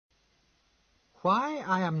Why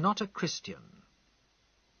I Am Not a Christian.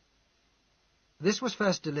 This was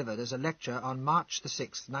first delivered as a lecture on March the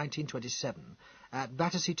 6th, 1927, at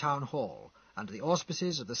Battersea Town Hall, under the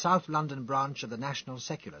auspices of the South London branch of the National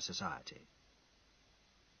Secular Society.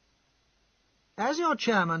 As your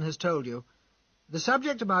chairman has told you, the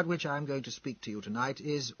subject about which I am going to speak to you tonight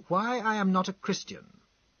is Why I Am Not a Christian.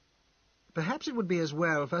 Perhaps it would be as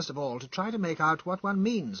well, first of all, to try to make out what one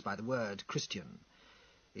means by the word Christian.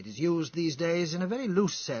 It is used these days in a very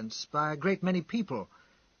loose sense by a great many people.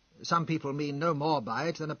 Some people mean no more by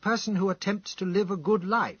it than a person who attempts to live a good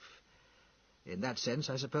life. In that sense,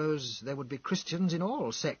 I suppose there would be Christians in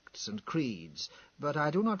all sects and creeds, but I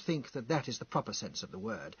do not think that that is the proper sense of the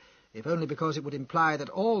word, if only because it would imply that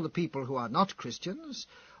all the people who are not Christians,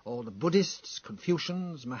 all the Buddhists,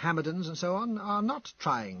 Confucians, Mohammedans, and so on, are not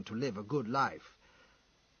trying to live a good life.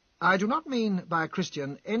 I do not mean by a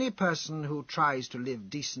Christian any person who tries to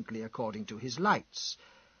live decently according to his lights.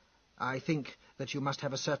 I think that you must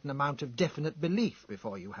have a certain amount of definite belief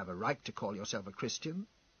before you have a right to call yourself a Christian.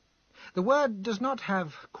 The word does not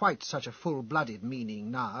have quite such a full-blooded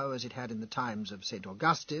meaning now as it had in the times of St.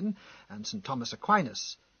 Augustine and St. Thomas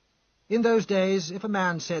Aquinas. In those days, if a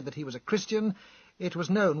man said that he was a Christian, it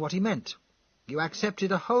was known what he meant. You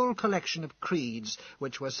accepted a whole collection of creeds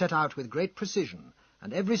which were set out with great precision,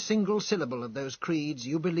 and every single syllable of those creeds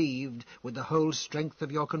you believed with the whole strength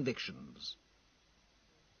of your convictions.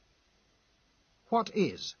 What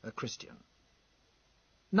is a Christian?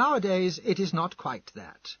 Nowadays it is not quite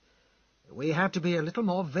that. We have to be a little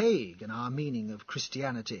more vague in our meaning of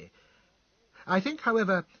Christianity. I think,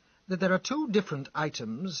 however, that there are two different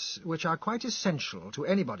items which are quite essential to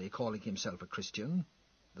anybody calling himself a Christian.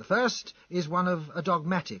 The first is one of a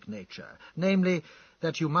dogmatic nature, namely,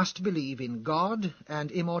 that you must believe in God and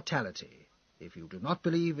immortality. If you do not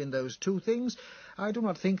believe in those two things, I do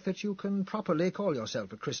not think that you can properly call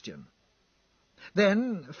yourself a Christian.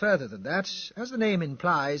 Then, further than that, as the name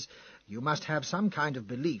implies, you must have some kind of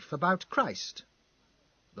belief about Christ.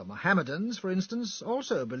 The Mohammedans, for instance,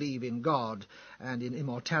 also believe in God and in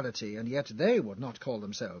immortality, and yet they would not call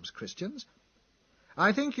themselves Christians.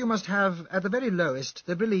 I think you must have, at the very lowest,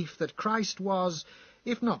 the belief that Christ was,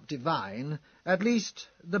 if not divine, at least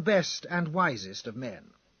the best and wisest of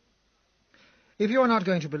men. If you are not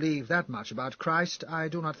going to believe that much about Christ, I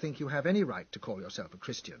do not think you have any right to call yourself a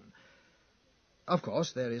Christian. Of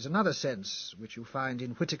course, there is another sense, which you find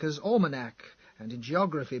in Whitaker's Almanac and in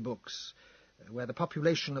geography books, where the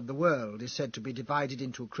population of the world is said to be divided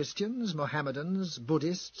into Christians, Mohammedans,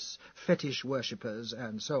 Buddhists, fetish worshippers,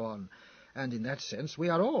 and so on, and in that sense we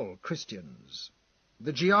are all Christians.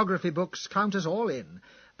 The geography books count us all in,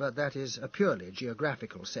 but that is a purely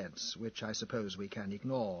geographical sense, which I suppose we can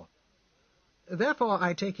ignore. Therefore,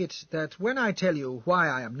 I take it that when I tell you why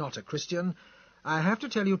I am not a Christian, I have to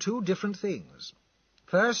tell you two different things.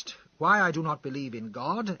 First, why I do not believe in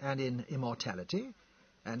God and in immortality,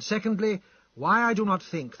 and secondly, why I do not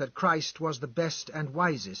think that Christ was the best and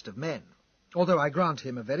wisest of men, although I grant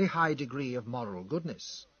him a very high degree of moral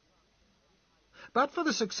goodness. But for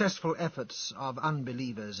the successful efforts of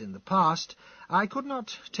unbelievers in the past, I could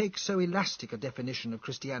not take so elastic a definition of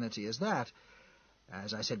Christianity as that.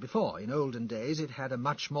 As I said before, in olden days it had a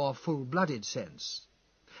much more full-blooded sense.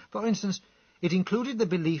 For instance, it included the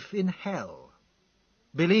belief in hell.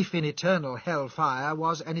 Belief in eternal hell-fire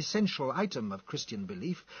was an essential item of Christian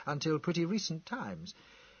belief until pretty recent times.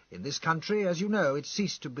 In this country, as you know, it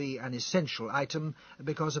ceased to be an essential item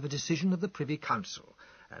because of a decision of the Privy Council,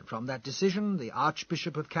 and from that decision the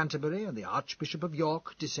Archbishop of Canterbury and the Archbishop of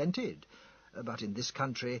York dissented. But in this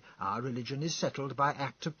country our religion is settled by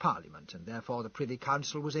Act of Parliament, and therefore the Privy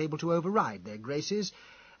Council was able to override their graces,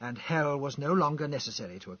 and hell was no longer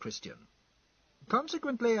necessary to a Christian.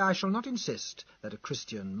 Consequently, I shall not insist that a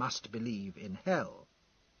Christian must believe in hell.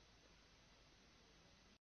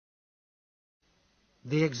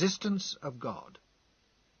 The existence of God.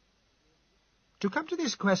 To come to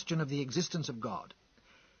this question of the existence of God,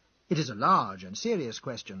 it is a large and serious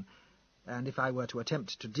question, and if I were to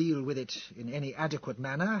attempt to deal with it in any adequate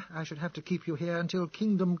manner, I should have to keep you here until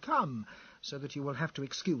Kingdom Come, so that you will have to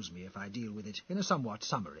excuse me if I deal with it in a somewhat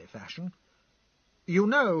summary fashion. You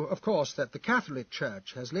know, of course, that the Catholic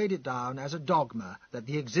Church has laid it down as a dogma that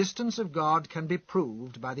the existence of God can be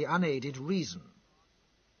proved by the unaided reason.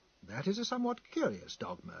 That is a somewhat curious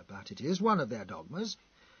dogma, but it is one of their dogmas.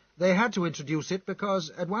 They had to introduce it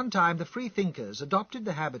because at one time the free-thinkers adopted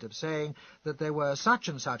the habit of saying that there were such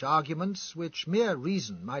and such arguments which mere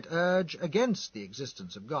reason might urge against the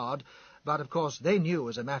existence of God, but of course they knew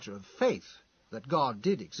as a matter of faith that God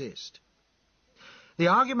did exist. The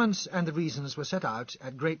arguments and the reasons were set out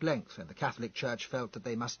at great length, and the Catholic Church felt that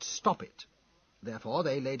they must stop it. Therefore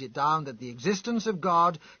they laid it down that the existence of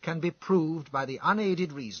God can be proved by the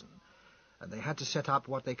unaided reason, and they had to set up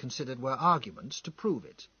what they considered were arguments to prove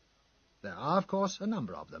it. There are, of course, a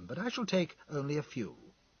number of them, but I shall take only a few.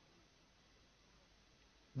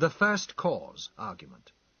 The first cause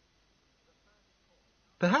argument.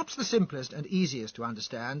 Perhaps the simplest and easiest to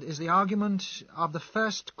understand is the argument of the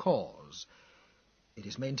first cause. It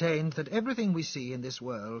is maintained that everything we see in this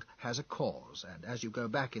world has a cause, and as you go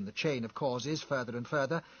back in the chain of causes further and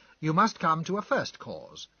further, you must come to a first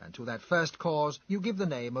cause, and to that first cause you give the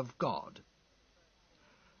name of God.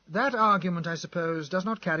 That argument, I suppose, does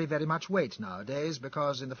not carry very much weight nowadays,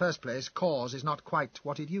 because, in the first place, cause is not quite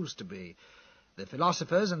what it used to be. The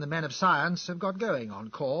philosophers and the men of science have got going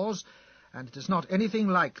on cause, and it is not anything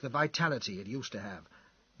like the vitality it used to have.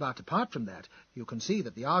 But apart from that, you can see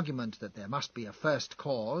that the argument that there must be a first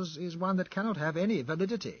cause is one that cannot have any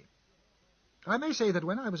validity. I may say that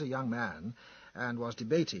when I was a young man, and was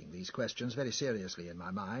debating these questions very seriously in my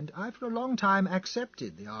mind, I for a long time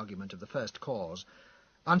accepted the argument of the first cause,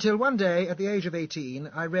 until one day, at the age of 18,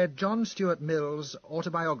 I read John Stuart Mill's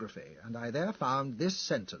autobiography, and I there found this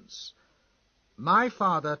sentence: "My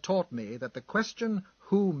father taught me that the question,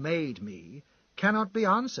 'Who made me?' cannot be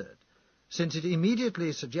answered, since it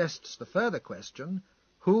immediately suggests the further question,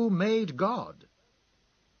 'Who made God?'"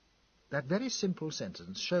 That very simple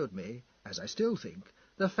sentence showed me, as I still think,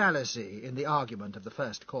 the fallacy in the argument of the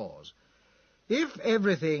first cause. If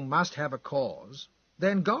everything must have a cause,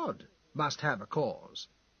 then God must have a cause.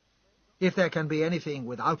 If there can be anything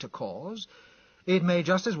without a cause, it may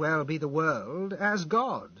just as well be the world as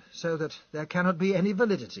God, so that there cannot be any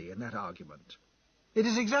validity in that argument. It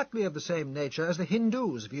is exactly of the same nature as the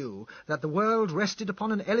Hindus' view that the world rested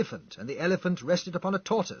upon an elephant, and the elephant rested upon a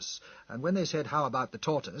tortoise, and when they said, "How about the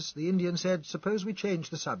tortoise?" the Indian said, "Suppose we change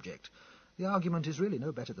the subject." The argument is really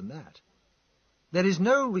no better than that. There is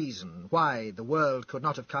no reason why the world could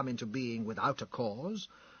not have come into being without a cause,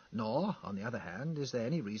 nor, on the other hand, is there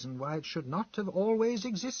any reason why it should not have always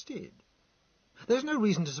existed. There is no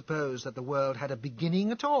reason to suppose that the world had a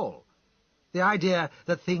beginning at all. The idea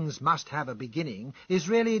that things must have a beginning is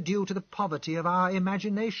really due to the poverty of our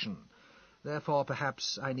imagination. Therefore,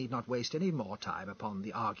 perhaps I need not waste any more time upon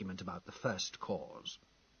the argument about the first cause.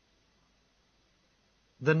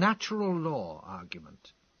 The natural law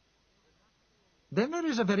argument. Then there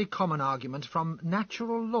is a very common argument from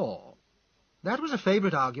natural law. That was a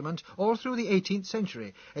favourite argument all through the 18th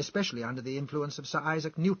century, especially under the influence of Sir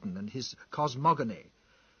Isaac Newton and his cosmogony.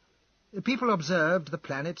 People observed the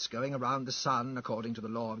planets going around the sun according to the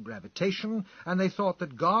law of gravitation, and they thought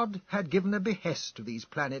that God had given a behest to these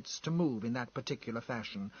planets to move in that particular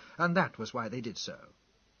fashion, and that was why they did so.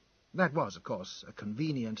 That was, of course, a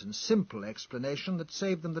convenient and simple explanation that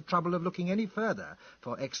saved them the trouble of looking any further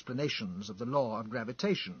for explanations of the law of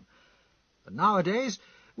gravitation. But nowadays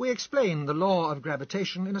we explain the law of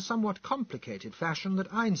gravitation in a somewhat complicated fashion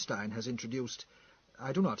that Einstein has introduced.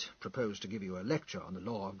 I do not propose to give you a lecture on the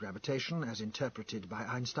law of gravitation as interpreted by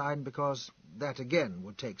Einstein, because that again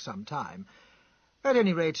would take some time. At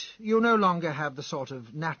any rate, you no longer have the sort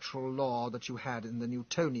of natural law that you had in the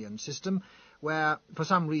Newtonian system, where, for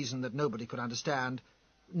some reason that nobody could understand,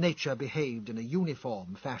 nature behaved in a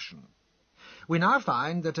uniform fashion. We now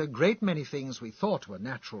find that a great many things we thought were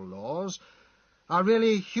natural laws are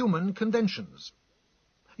really human conventions.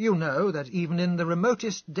 You know that even in the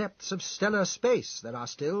remotest depths of stellar space there are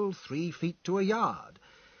still 3 feet to a yard.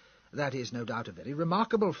 That is no doubt a very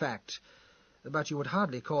remarkable fact, but you would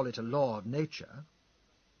hardly call it a law of nature.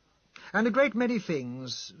 And a great many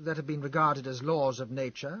things that have been regarded as laws of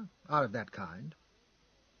nature are of that kind.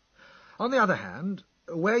 On the other hand,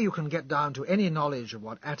 where you can get down to any knowledge of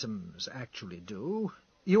what atoms actually do,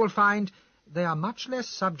 you will find they are much less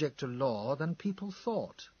subject to law than people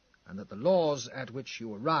thought, and that the laws at which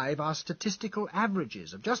you arrive are statistical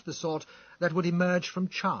averages of just the sort that would emerge from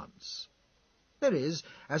chance. There is,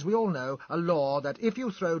 as we all know, a law that if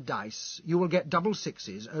you throw dice, you will get double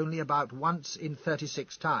sixes only about once in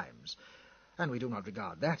 36 times, and we do not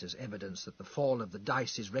regard that as evidence that the fall of the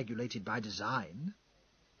dice is regulated by design.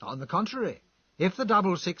 On the contrary, if the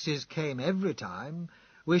double sixes came every time,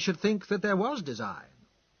 we should think that there was design.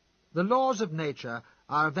 The laws of nature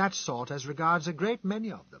are of that sort as regards a great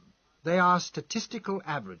many of them. They are statistical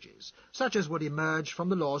averages, such as would emerge from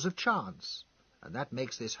the laws of chance, and that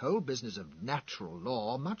makes this whole business of natural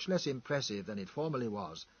law much less impressive than it formerly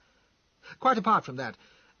was. Quite apart from that,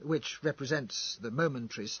 which represents the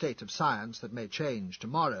momentary state of science that may change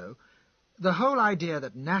tomorrow, the whole idea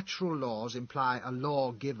that natural laws imply a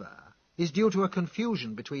lawgiver is due to a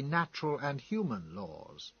confusion between natural and human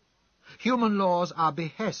laws. Human laws are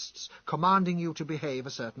behests commanding you to behave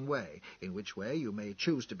a certain way, in which way you may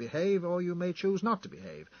choose to behave or you may choose not to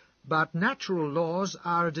behave. But natural laws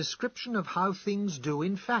are a description of how things do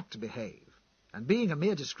in fact behave. And being a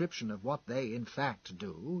mere description of what they in fact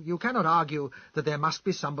do, you cannot argue that there must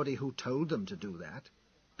be somebody who told them to do that,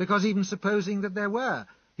 because even supposing that there were,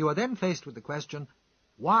 you are then faced with the question,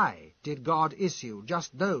 why did God issue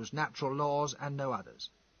just those natural laws and no others?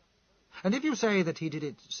 And if you say that he did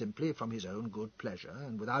it simply from his own good pleasure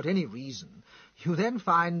and without any reason, you then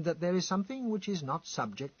find that there is something which is not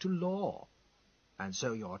subject to law, and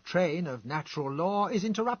so your train of natural law is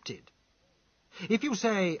interrupted. If you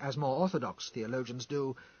say, as more orthodox theologians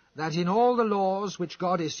do, that in all the laws which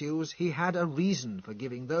God issues he had a reason for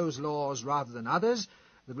giving those laws rather than others,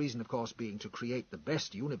 the reason, of course, being to create the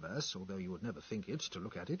best universe, although you would never think it to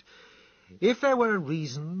look at it, if there were a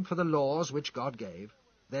reason for the laws which God gave,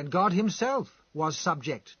 then God himself was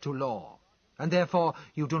subject to law, and therefore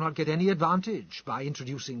you do not get any advantage by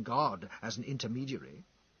introducing God as an intermediary.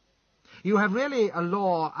 You have really a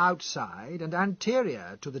law outside and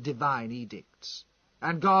anterior to the divine edicts,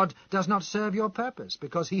 and God does not serve your purpose,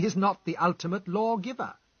 because he is not the ultimate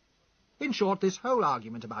lawgiver. In short, this whole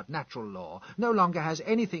argument about natural law no longer has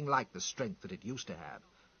anything like the strength that it used to have.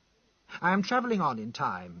 I am travelling on in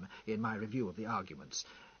time in my review of the arguments.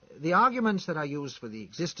 The arguments that are used for the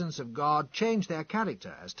existence of God change their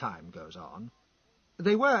character as time goes on.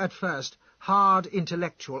 They were at first hard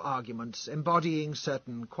intellectual arguments embodying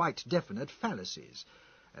certain quite definite fallacies.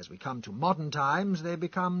 As we come to modern times, they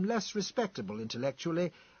become less respectable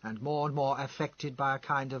intellectually and more affected by a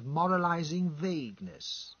kind of moralizing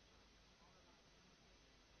vagueness.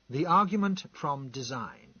 The argument from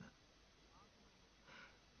design.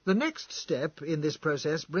 The next step in this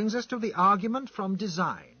process brings us to the argument from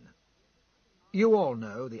design. You all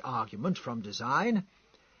know the argument from design.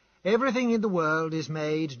 Everything in the world is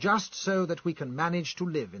made just so that we can manage to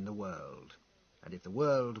live in the world. And if the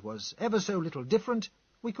world was ever so little different,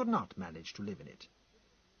 we could not manage to live in it.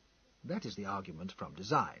 That is the argument from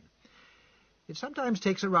design. It sometimes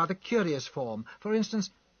takes a rather curious form. For instance,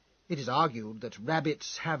 it is argued that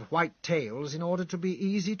rabbits have white tails in order to be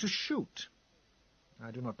easy to shoot.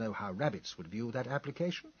 I do not know how rabbits would view that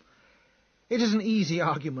application. It is an easy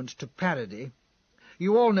argument to parody.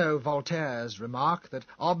 You all know Voltaire's remark that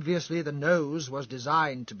obviously the nose was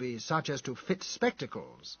designed to be such as to fit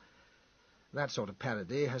spectacles. That sort of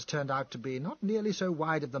parody has turned out to be not nearly so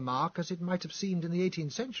wide of the mark as it might have seemed in the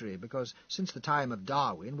 18th century, because since the time of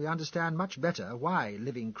Darwin we understand much better why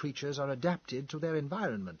living creatures are adapted to their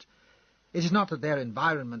environment. It is not that their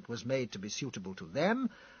environment was made to be suitable to them,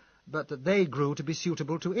 but that they grew to be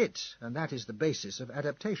suitable to it, and that is the basis of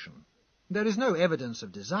adaptation. There is no evidence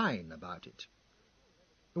of design about it.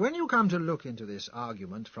 When you come to look into this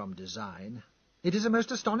argument from design, it is a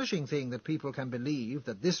most astonishing thing that people can believe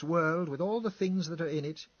that this world, with all the things that are in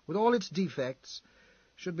it, with all its defects,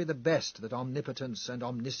 should be the best that omnipotence and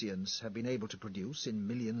omniscience have been able to produce in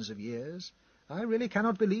millions of years. I really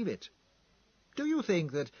cannot believe it. Do you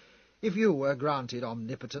think that if you were granted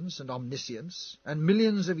omnipotence and omniscience, and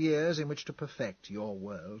millions of years in which to perfect your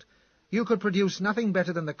world, you could produce nothing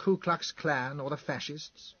better than the Ku Klux Klan or the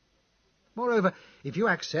fascists? Moreover, if you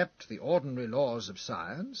accept the ordinary laws of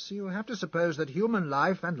science, you have to suppose that human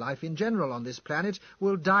life and life in general on this planet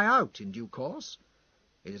will die out in due course.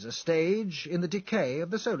 It is a stage in the decay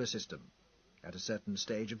of the solar system. At a certain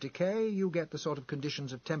stage of decay, you get the sort of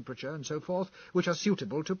conditions of temperature and so forth which are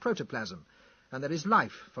suitable to protoplasm, and there is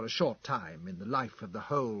life for a short time in the life of the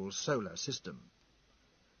whole solar system.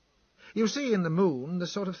 You see in the moon the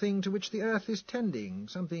sort of thing to which the earth is tending,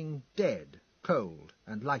 something dead, cold,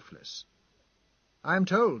 and lifeless. I am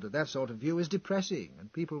told that that sort of view is depressing,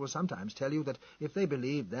 and people will sometimes tell you that if they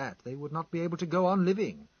believed that, they would not be able to go on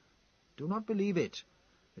living. Do not believe it.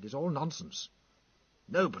 It is all nonsense.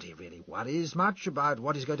 Nobody really worries much about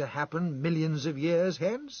what is going to happen millions of years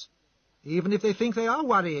hence. Even if they think they are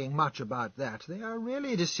worrying much about that, they are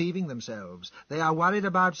really deceiving themselves. They are worried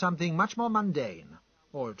about something much more mundane,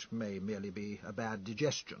 or it may merely be a bad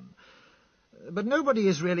digestion. But nobody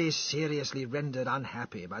is really seriously rendered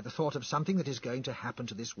unhappy by the thought of something that is going to happen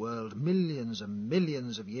to this world millions and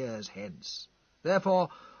millions of years hence. Therefore,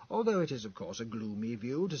 although it is of course a gloomy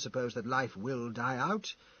view to suppose that life will die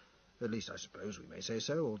out, at least I suppose we may say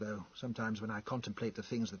so, although sometimes when I contemplate the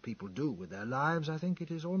things that people do with their lives, I think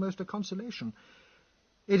it is almost a consolation.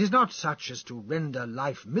 It is not such as to render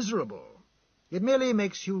life miserable. It merely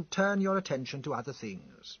makes you turn your attention to other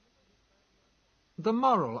things. The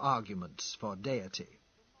moral arguments for deity.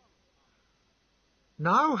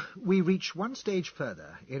 Now we reach one stage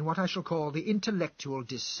further in what I shall call the intellectual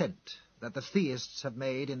descent that the theists have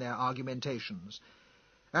made in their argumentations,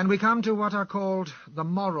 and we come to what are called the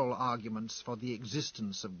moral arguments for the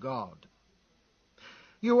existence of God.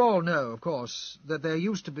 You all know, of course, that there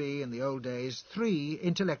used to be in the old days 3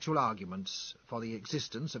 intellectual arguments for the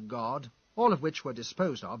existence of God, all of which were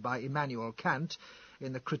disposed of by Immanuel Kant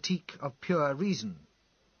in the Critique of Pure Reason.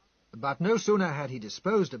 But no sooner had he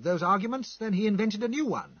disposed of those arguments than he invented a new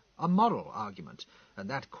one, a moral argument, and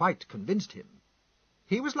that quite convinced him.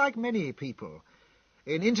 He was like many people.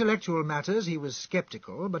 In intellectual matters he was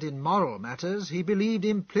sceptical, but in moral matters he believed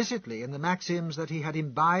implicitly in the maxims that he had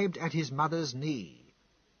imbibed at his mother's knee.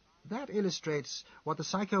 That illustrates what the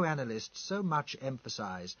psychoanalysts so much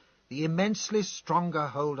emphasize, the immensely stronger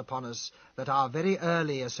hold upon us that our very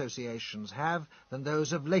early associations have than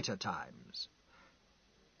those of later times.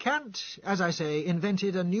 Kant, as I say,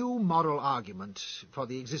 invented a new moral argument for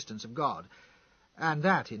the existence of God, and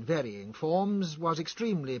that, in varying forms, was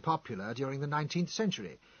extremely popular during the 19th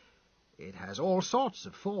century. It has all sorts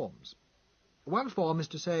of forms. One form is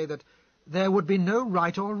to say that there would be no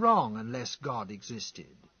right or wrong unless God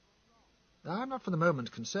existed. I'm not for the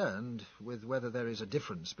moment concerned with whether there is a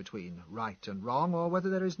difference between right and wrong, or whether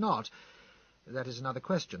there is not. That is another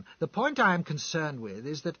question. The point I am concerned with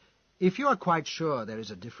is that if you are quite sure there is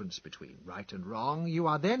a difference between right and wrong, you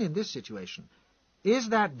are then in this situation. Is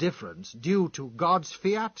that difference due to God's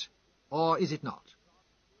fiat, or is it not?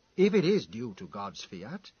 If it is due to God's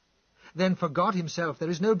fiat, then for God himself there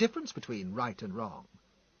is no difference between right and wrong,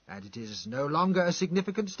 and it is no longer a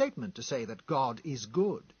significant statement to say that God is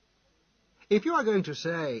good. If you are going to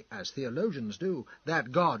say, as theologians do,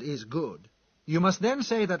 that God is good, you must then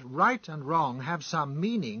say that right and wrong have some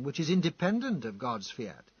meaning which is independent of God's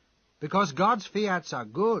fiat, because God's fiats are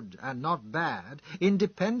good and not bad,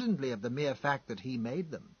 independently of the mere fact that he made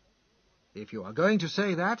them. If you are going to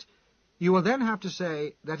say that, you will then have to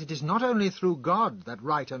say that it is not only through God that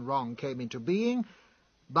right and wrong came into being,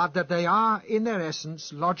 but that they are, in their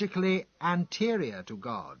essence, logically anterior to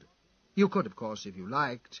God. You could, of course, if you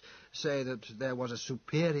liked, say that there was a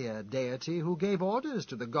superior deity who gave orders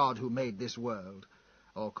to the God who made this world,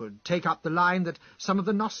 or could take up the line that some of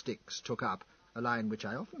the Gnostics took up, a line which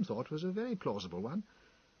I often thought was a very plausible one,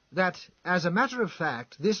 that, as a matter of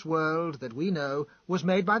fact, this world that we know was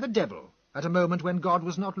made by the devil at a moment when God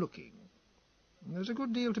was not looking. There's a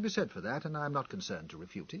good deal to be said for that, and I'm not concerned to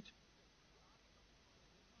refute it.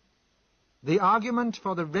 The argument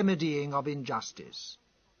for the remedying of injustice.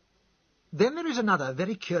 Then there is another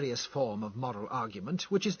very curious form of moral argument,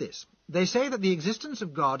 which is this. They say that the existence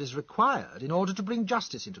of God is required in order to bring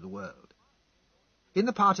justice into the world. In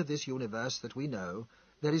the part of this universe that we know,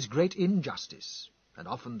 there is great injustice, and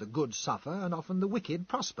often the good suffer, and often the wicked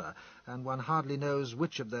prosper, and one hardly knows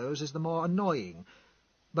which of those is the more annoying.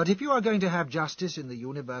 But if you are going to have justice in the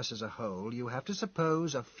universe as a whole, you have to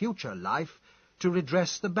suppose a future life to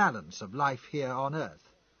redress the balance of life here on earth.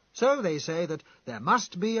 So they say that there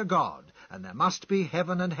must be a God, and there must be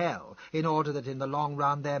heaven and hell, in order that in the long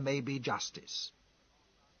run there may be justice.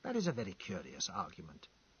 That is a very curious argument.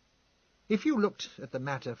 If you looked at the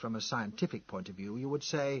matter from a scientific point of view, you would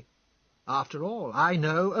say, after all, I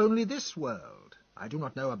know only this world. I do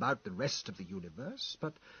not know about the rest of the universe,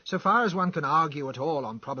 but so far as one can argue at all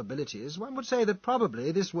on probabilities, one would say that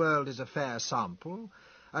probably this world is a fair sample,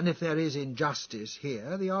 and if there is injustice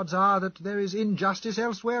here, the odds are that there is injustice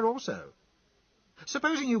elsewhere also.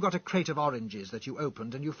 Supposing you got a crate of oranges that you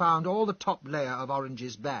opened and you found all the top layer of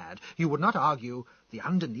oranges bad, you would not argue the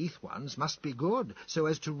underneath ones must be good, so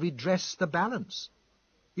as to redress the balance.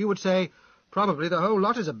 You would say, probably the whole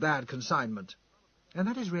lot is a bad consignment. And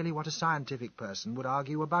that is really what a scientific person would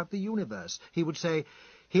argue about the universe. He would say,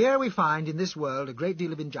 here we find in this world a great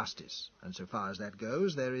deal of injustice, and so far as that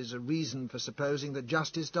goes, there is a reason for supposing that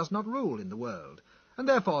justice does not rule in the world, and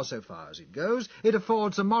therefore, so far as it goes, it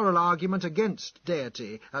affords a moral argument against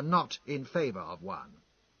deity and not in favour of one.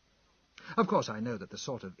 Of course, I know that the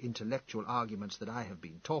sort of intellectual arguments that I have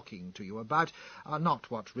been talking to you about are not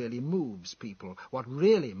what really moves people. What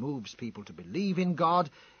really moves people to believe in God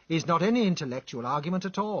is not any intellectual argument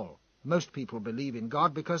at all. Most people believe in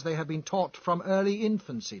God because they have been taught from early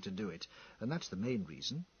infancy to do it, and that's the main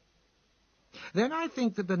reason. Then I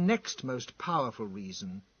think that the next most powerful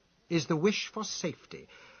reason is the wish for safety,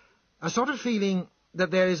 a sort of feeling that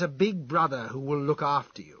there is a big brother who will look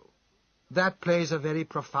after you. That plays a very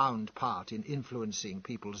profound part in influencing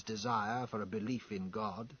people's desire for a belief in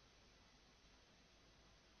God.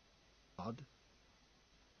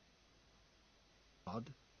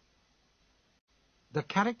 The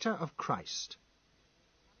character of Christ.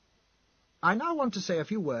 I now want to say a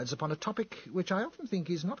few words upon a topic which I often think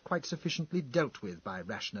is not quite sufficiently dealt with by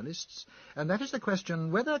rationalists, and that is the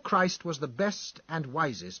question whether Christ was the best and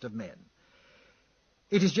wisest of men.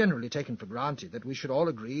 It is generally taken for granted that we should all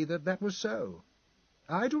agree that that was so.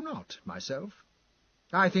 I do not, myself.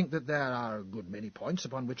 I think that there are a good many points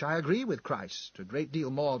upon which I agree with Christ, a great deal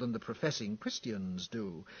more than the professing Christians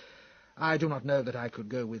do. I do not know that I could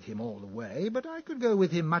go with him all the way, but I could go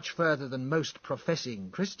with him much further than most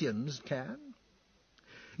professing Christians can.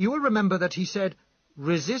 You will remember that he said,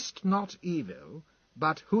 "Resist not evil,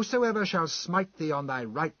 but whosoever shall smite thee on thy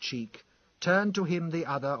right cheek, turn to him the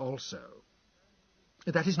other also."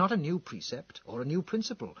 That is not a new precept or a new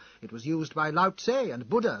principle. It was used by Lao Tse and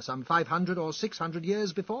Buddha some 500 or 600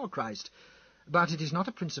 years before Christ. But it is not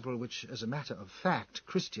a principle which, as a matter of fact,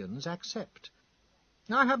 Christians accept.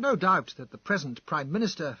 I have no doubt that the present Prime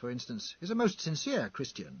Minister, for instance, is a most sincere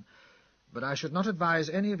Christian, but I should not advise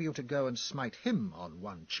any of you to go and smite him on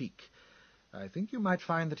one cheek. I think you might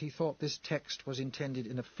find that he thought this text was intended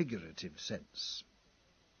in a figurative sense.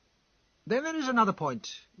 Then there is another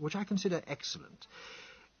point which I consider excellent.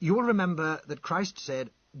 You will remember that Christ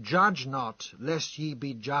said, "Judge not, lest ye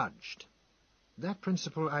be judged." That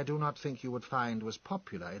principle I do not think you would find was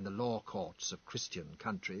popular in the law courts of Christian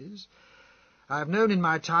countries. I have known in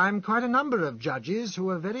my time quite a number of judges who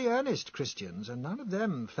were very earnest Christians, and none of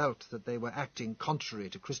them felt that they were acting contrary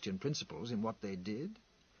to Christian principles in what they did.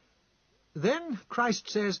 Then Christ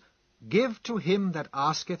says, "Give to him that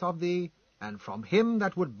asketh of thee, and from him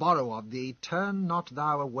that would borrow of thee, turn not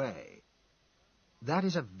thou away." That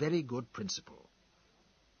is a very good principle.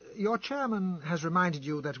 Your chairman has reminded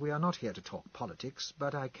you that we are not here to talk politics,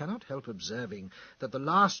 but I cannot help observing that the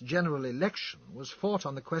last general election was fought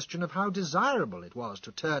on the question of how desirable it was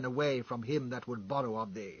to turn away from him that would borrow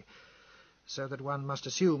of thee, so that one must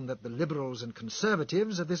assume that the Liberals and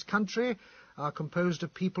Conservatives of this country are composed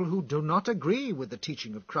of people who do not agree with the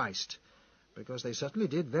teaching of Christ, because they certainly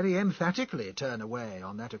did very emphatically turn away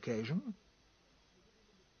on that occasion.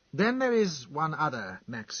 Then there is one other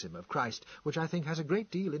maxim of Christ, which I think has a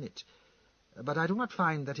great deal in it, but I do not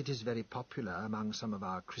find that it is very popular among some of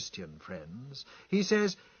our Christian friends. He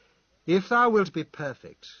says, "If thou wilt be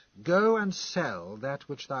perfect, go and sell that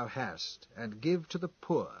which thou hast, and give to the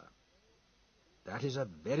poor." That is a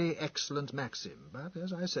very excellent maxim, but,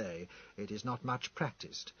 as I say, it is not much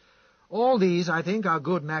practiced. All these, I think, are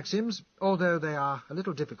good maxims, although they are a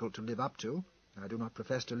little difficult to live up to. I do not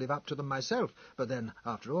profess to live up to them myself, but then,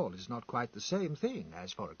 after all, it is not quite the same thing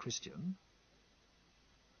as for a Christian.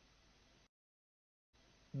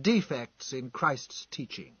 Defects in Christ's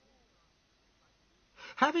teaching.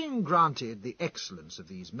 Having granted the excellence of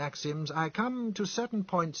these maxims, I come to certain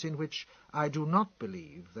points in which I do not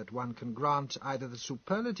believe that one can grant either the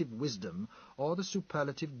superlative wisdom or the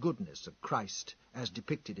superlative goodness of Christ, as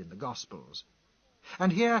depicted in the Gospels.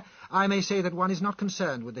 And here I may say that one is not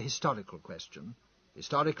concerned with the historical question.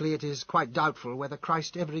 Historically, it is quite doubtful whether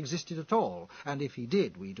Christ ever existed at all, and if he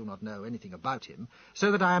did, we do not know anything about him,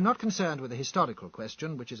 so that I am not concerned with the historical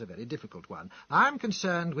question, which is a very difficult one. I am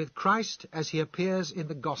concerned with Christ as he appears in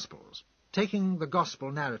the Gospels, taking the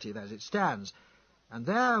Gospel narrative as it stands, and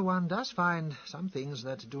there one does find some things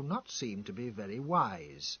that do not seem to be very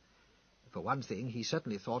wise. For one thing, he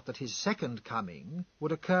certainly thought that his second coming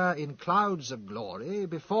would occur in clouds of glory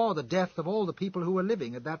before the death of all the people who were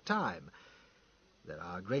living at that time. There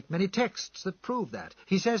are a great many texts that prove that.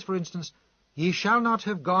 He says, for instance, "Ye shall not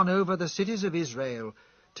have gone over the cities of Israel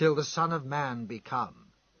till the Son of Man be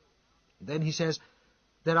come." Then he says,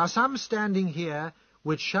 "There are some standing here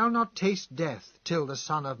which shall not taste death till the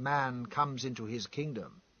Son of Man comes into his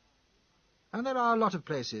kingdom." And there are a lot of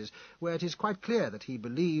places where it is quite clear that he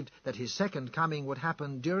believed that his second coming would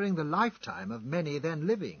happen during the lifetime of many then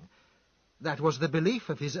living. That was the belief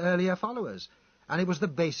of his earlier followers, and it was the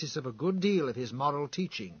basis of a good deal of his moral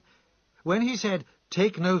teaching. When he said,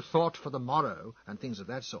 "Take no thought for the morrow," and things of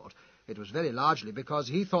that sort, it was very largely because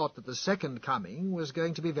he thought that the second coming was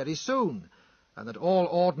going to be very soon, and that all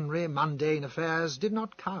ordinary, mundane affairs did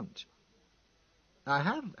not count. I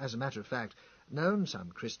have, as a matter of fact, known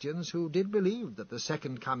some Christians who did believe that the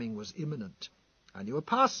second coming was imminent. I knew a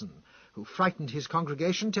parson who frightened his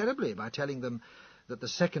congregation terribly by telling them that the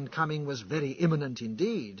second coming was very imminent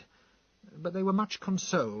indeed, but they were much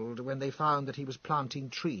consoled when they found that he was planting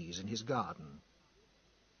trees in his garden.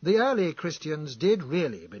 The early Christians did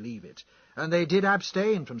really believe it, and they did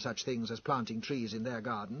abstain from such things as planting trees in their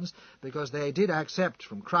gardens, because they did accept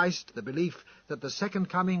from Christ the belief that the second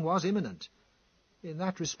coming was imminent. In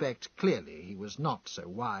that respect, clearly, he was not so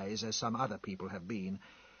wise as some other people have been,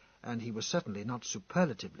 and he was certainly not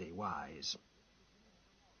superlatively wise.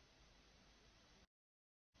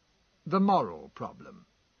 the moral problem.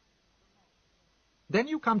 Then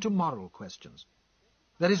you come to moral questions.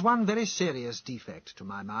 There is one very serious defect, to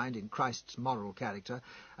my mind, in Christ's moral character,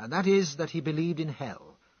 and that is that he believed in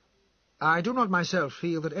hell. I do not myself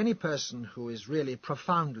feel that any person who is really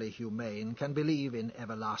profoundly humane can believe in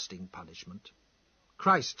everlasting punishment.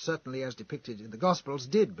 Christ, certainly as depicted in the Gospels,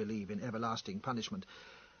 did believe in everlasting punishment,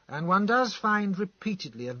 and one does find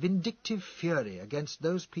repeatedly a vindictive fury against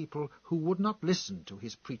those people who would not listen to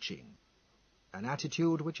his preaching, an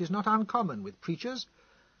attitude which is not uncommon with preachers,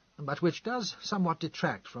 but which does somewhat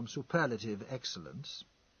detract from superlative excellence.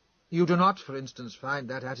 You do not, for instance, find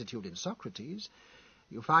that attitude in Socrates.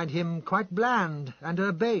 You find him quite bland and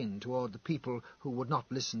urbane toward the people who would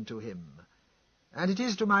not listen to him. And it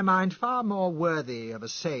is, to my mind, far more worthy of a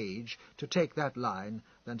sage to take that line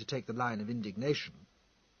than to take the line of indignation.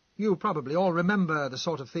 You probably all remember the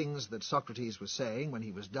sort of things that Socrates was saying when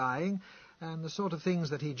he was dying, and the sort of things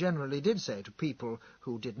that he generally did say to people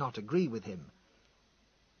who did not agree with him.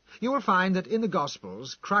 You will find that in the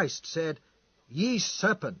Gospels Christ said, "Ye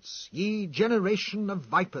serpents, ye generation of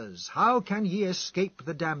vipers, how can ye escape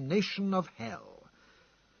the damnation of hell?"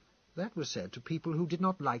 That was said to people who did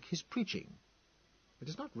not like his preaching. It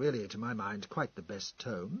is not really, to my mind, quite the best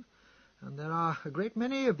tone, and there are a great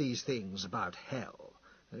many of these things about hell.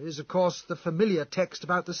 There is, of course, the familiar text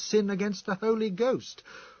about the sin against the Holy Ghost.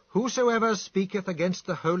 "Whosoever speaketh against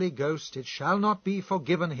the Holy Ghost, it shall not be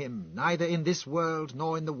forgiven him, neither in this world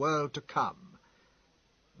nor in the world to come."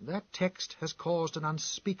 That text has caused an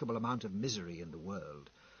unspeakable amount of misery in the world,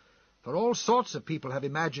 for all sorts of people have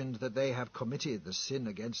imagined that they have committed the sin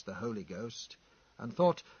against the Holy Ghost, and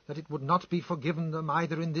thought that it would not be forgiven them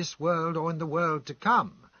either in this world or in the world to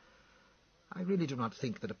come. I really do not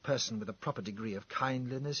think that a person with a proper degree of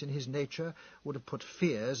kindliness in his nature would have put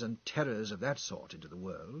fears and terrors of that sort into the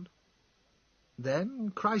world. Then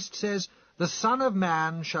Christ says, "The Son of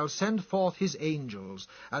Man shall send forth his angels,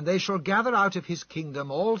 and they shall gather out of his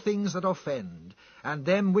kingdom all things that offend, and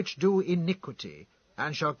them which do iniquity,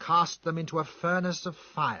 and shall cast them into a furnace of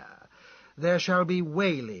fire. There shall be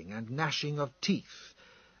wailing and gnashing of teeth."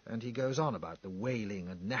 And he goes on about the wailing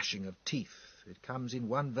and gnashing of teeth. It comes in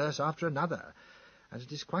one verse after another, and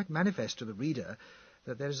it is quite manifest to the reader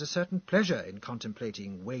that there is a certain pleasure in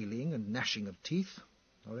contemplating wailing and gnashing of teeth,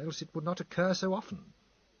 or else it would not occur so often.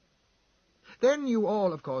 Then you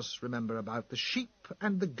all, of course, remember about the sheep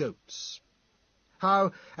and the goats.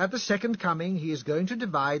 How, at the second coming, he is going to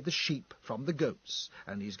divide the sheep from the goats,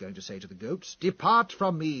 and he is going to say to the goats, "Depart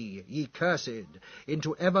from me, ye cursed,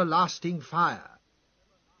 into everlasting fire."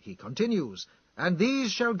 He continues, "And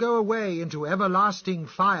these shall go away into everlasting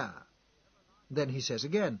fire." Then he says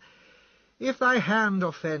again, "If thy hand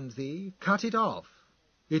offend thee, cut it off.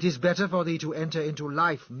 It is better for thee to enter into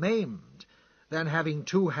life maimed, than having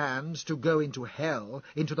 2 hands to go into hell,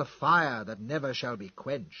 into the fire that never shall be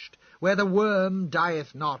quenched, where the worm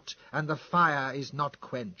dieth not, and the fire is not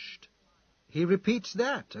quenched." He repeats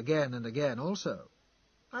that again and again also.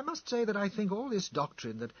 I must say that I think all this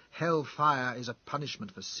doctrine that hell fire is a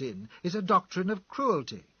punishment for sin is a doctrine of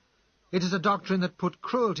cruelty. It is a doctrine that put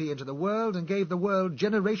cruelty into the world and gave the world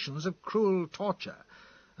generations of cruel torture,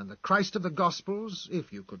 and the Christ of the Gospels,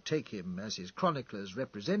 if you could take him as his chroniclers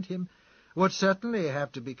represent him, would certainly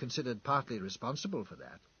have to be considered partly responsible for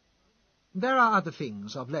that. There are other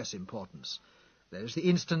things of less importance. There is the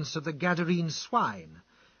instance of the Gadarene swine,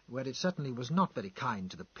 where it certainly was not very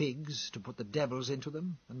kind to the pigs to put the devils into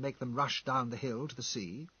them and make them rush down the hill to the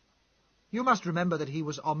sea. You must remember that he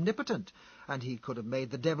was omnipotent, and he could have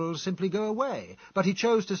made the devils simply go away, but he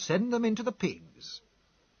chose to send them into the pigs.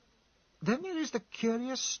 Then there is the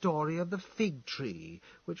curious story of the fig tree,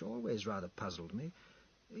 which always rather puzzled me.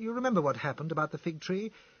 You remember what happened about the fig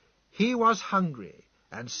tree? He was hungry,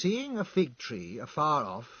 and seeing a fig tree afar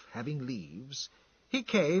off, having leaves, he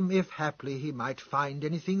came, if haply he might find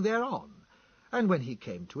anything thereon. And when he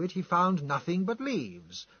came to it, he found nothing but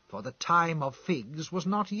leaves, for the time of figs was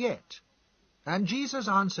not yet. And Jesus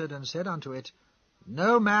answered and said unto it,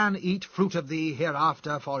 No man eat fruit of thee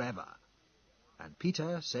hereafter for ever. And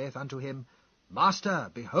Peter saith unto him, Master,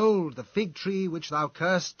 behold, the fig tree which thou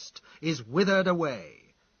cursedst is withered away.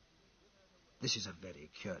 This is a very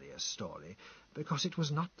curious story, because it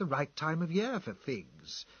was not the right time of year for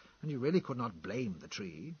figs, and you really could not blame the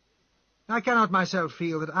tree. I cannot myself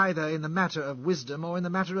feel that either in the matter of wisdom or in the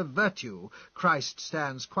matter of virtue Christ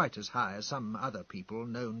stands quite as high as some other people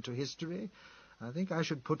known to history. I think I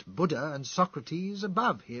should put Buddha and Socrates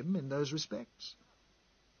above him in those respects.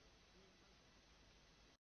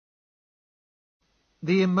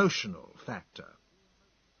 The emotional factor.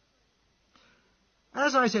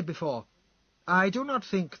 As I said before, I do not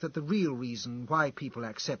think that the real reason why people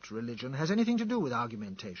accept religion has anything to do with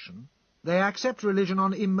argumentation. They accept religion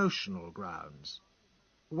on emotional grounds.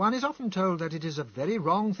 One is often told that it is a very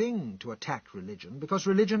wrong thing to attack religion, because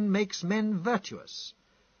religion makes men virtuous.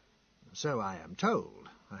 So I am told.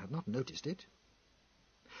 I have not noticed it.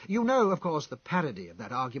 You know, of course, the parody of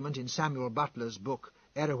that argument in Samuel Butler's book,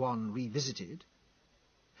 Erewhon Revisited.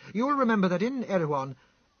 You will remember that in Erewhon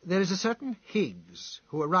there is a certain Higgs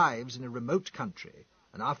who arrives in a remote country,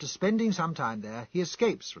 and after spending some time there, he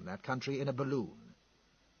escapes from that country in a balloon.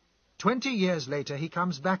 20 years later, he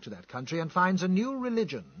comes back to that country and finds a new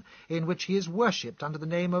religion in which he is worshipped under the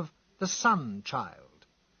name of the Sun Child,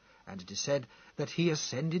 and it is said that he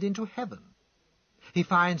ascended into heaven. He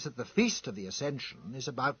finds that the Feast of the Ascension is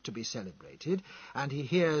about to be celebrated, and he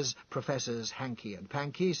hears Professors Hankey and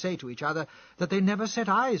Pankey say to each other that they never set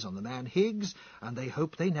eyes on the man Higgs, and they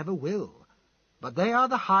hope they never will. But they are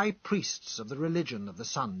the high priests of the religion of the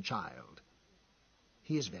Sun Child.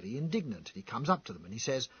 He is very indignant. He comes up to them and he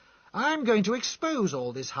says, "I'm going to expose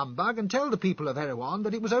all this humbug and tell the people of Erewhon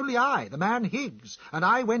that it was only I, the man Higgs, and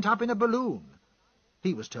I went up in a balloon."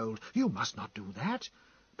 He was told, "You must not do that,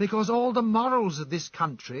 because all the morals of this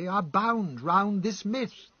country are bound round this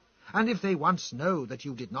myth, and if they once know that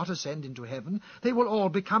you did not ascend into heaven, they will all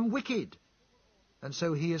become wicked." And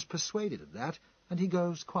so he is persuaded of that, and he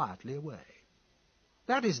goes quietly away.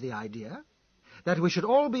 That is the idea, that we should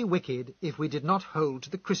all be wicked if we did not hold to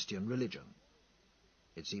the Christian religion.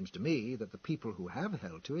 It seems to me that the people who have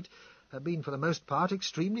held to it have been for the most part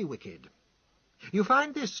extremely wicked. You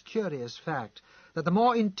find this curious fact, that the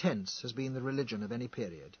more intense has been the religion of any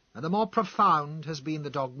period, and the more profound has been the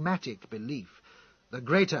dogmatic belief, the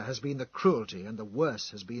greater has been the cruelty and the worse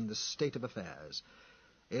has been the state of affairs.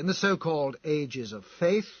 In the so-called ages of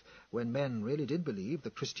faith, when men really did believe the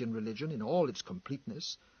Christian religion in all its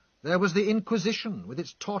completeness, there was the Inquisition with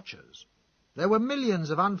its tortures. There were millions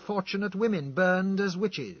of unfortunate women burned as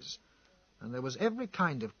witches, and there was every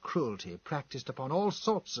kind of cruelty practiced upon all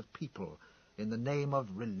sorts of people in the name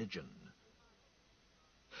of religion.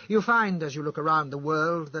 You find, as you look around the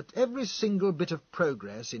world, that every single bit of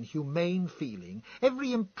progress in humane feeling,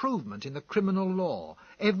 every improvement in the criminal law,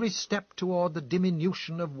 every step toward the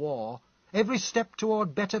diminution of war, every step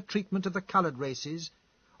toward better treatment of the coloured races,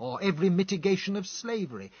 or every mitigation of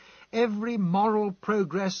slavery, every moral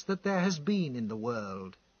progress that there has been in the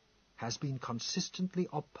world, has been consistently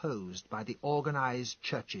opposed by the organized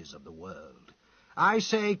churches of the world. I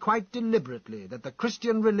say quite deliberately that the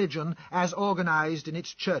Christian religion, as organized in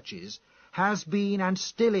its churches, has been and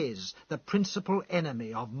still is the principal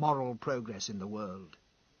enemy of moral progress in the world.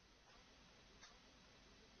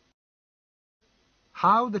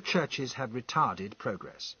 How the churches have retarded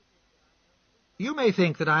progress. You may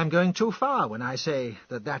think that I am going too far when I say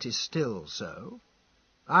that that is still so.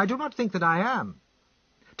 I do not think that I am.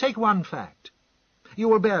 Take one fact. You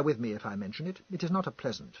will bear with me if I mention it. It is not a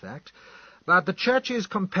pleasant fact. But the churches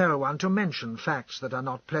compel one to mention facts that are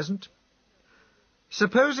not pleasant.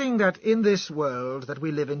 Supposing that in this world that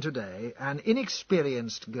we live in today, an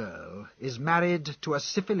inexperienced girl is married to a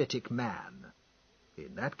syphilitic man.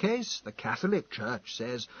 In that case, the Catholic Church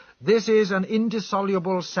says, "This is an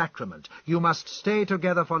indissoluble sacrament. You must stay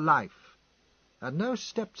together for life." And no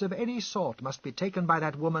steps of any sort must be taken by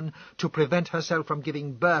that woman to prevent herself from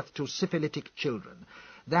giving birth to syphilitic children.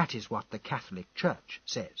 That is what the Catholic Church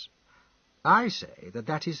says. I say that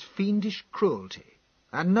that is fiendish cruelty,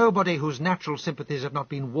 and nobody whose natural sympathies have not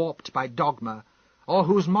been warped by dogma, or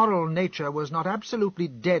whose moral nature was not absolutely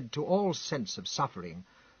dead to all sense of suffering,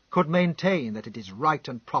 could maintain that it is right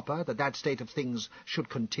and proper that that state of things should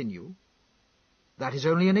continue. That is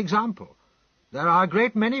only an example. There are a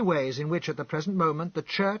great many ways in which at the present moment the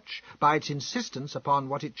Church, by its insistence upon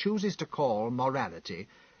what it chooses to call morality,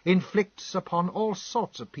 inflicts upon all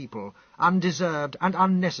sorts of people undeserved and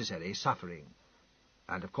unnecessary suffering.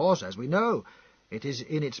 And, of course, as we know, it is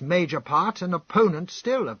in its major part an opponent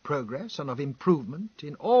still of progress and of improvement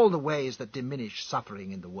in all the ways that diminish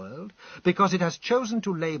suffering in the world, because it has chosen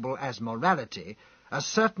to label as morality a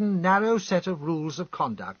certain narrow set of rules of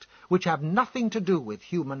conduct which have nothing to do with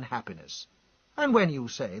human happiness. And when you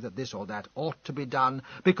say that this or that ought to be done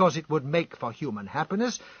because it would make for human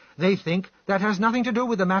happiness, they think that has nothing to do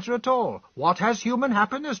with the matter at all. What has human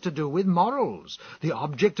happiness to do with morals? The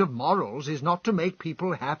object of morals is not to make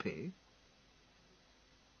people happy.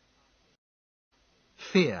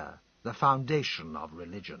 Fear, the foundation of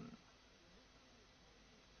religion.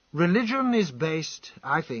 Religion is based,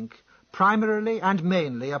 I think, primarily and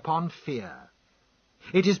mainly upon fear.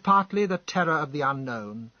 It is partly the terror of the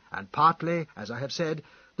unknown, and partly, as I have said,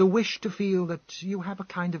 the wish to feel that you have a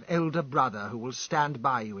kind of elder brother who will stand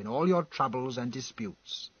by you in all your troubles and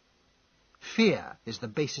disputes. Fear is the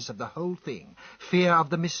basis of the whole thing, fear of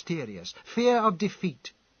the mysterious, fear of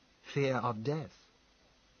defeat, fear of death.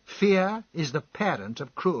 Fear is the parent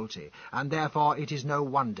of cruelty, and therefore it is no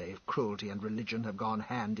wonder if cruelty and religion have gone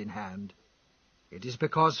hand in hand. It is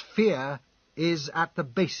because fear is at the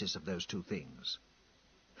basis of those two things.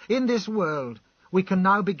 In this world, we can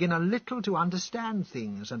now begin a little to understand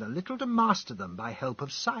things and a little to master them by help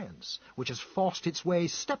of science, which has forced its way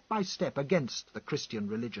step by step against the Christian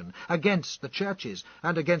religion, against the churches,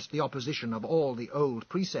 and against the opposition of all the old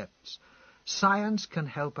precepts. Science can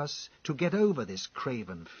help us to get over this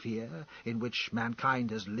craven fear in which mankind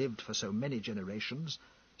has lived for so many generations.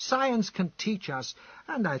 Science can teach us,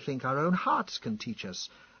 and I think our own hearts can teach us,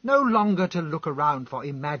 no longer to look around for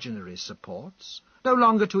imaginary supports, no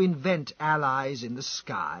longer to invent allies in the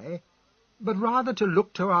sky, but rather to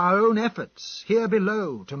look to our own efforts here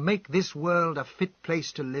below to make this world a fit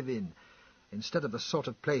place to live in, instead of the sort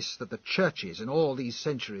of place that the churches in all these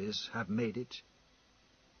centuries have made it.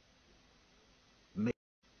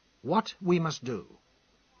 What we must do.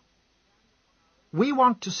 We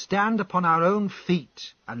want to stand upon our own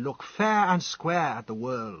feet and look fair and square at the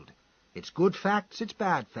world, its good facts, its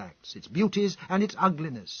bad facts, its beauties and its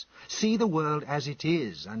ugliness. See the world as it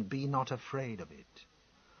is, and be not afraid of it.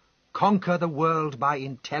 Conquer the world by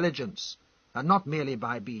intelligence, and not merely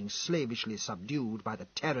by being slavishly subdued by the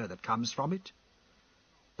terror that comes from it.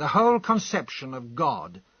 The whole conception of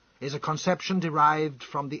God is a conception derived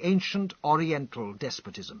from the ancient Oriental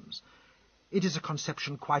despotisms. It is a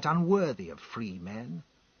conception quite unworthy of free men.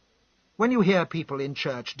 When you hear people in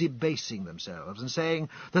church debasing themselves and saying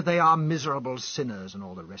that they are miserable sinners and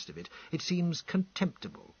all the rest of it, it seems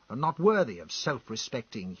contemptible and not worthy of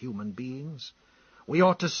self-respecting human beings. We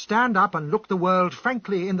ought to stand up and look the world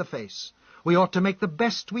frankly in the face. We ought to make the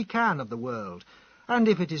best we can of the world, and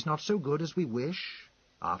if it is not so good as we wish,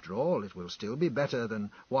 after all, it will still be better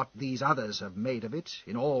than what these others have made of it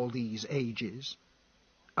in all these ages.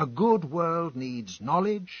 A good world needs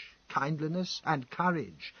knowledge, kindliness, and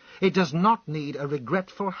courage. It does not need a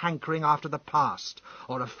regretful hankering after the past,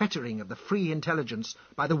 or a fettering of the free intelligence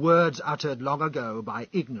by the words uttered long ago by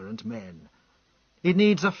ignorant men. It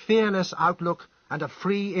needs a fearless outlook and a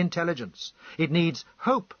free intelligence. It needs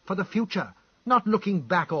hope for the future, not looking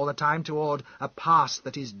back all the time toward a past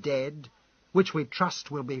that is dead, which we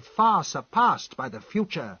trust will be far surpassed by the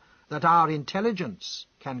future that our intelligence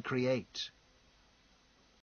can create.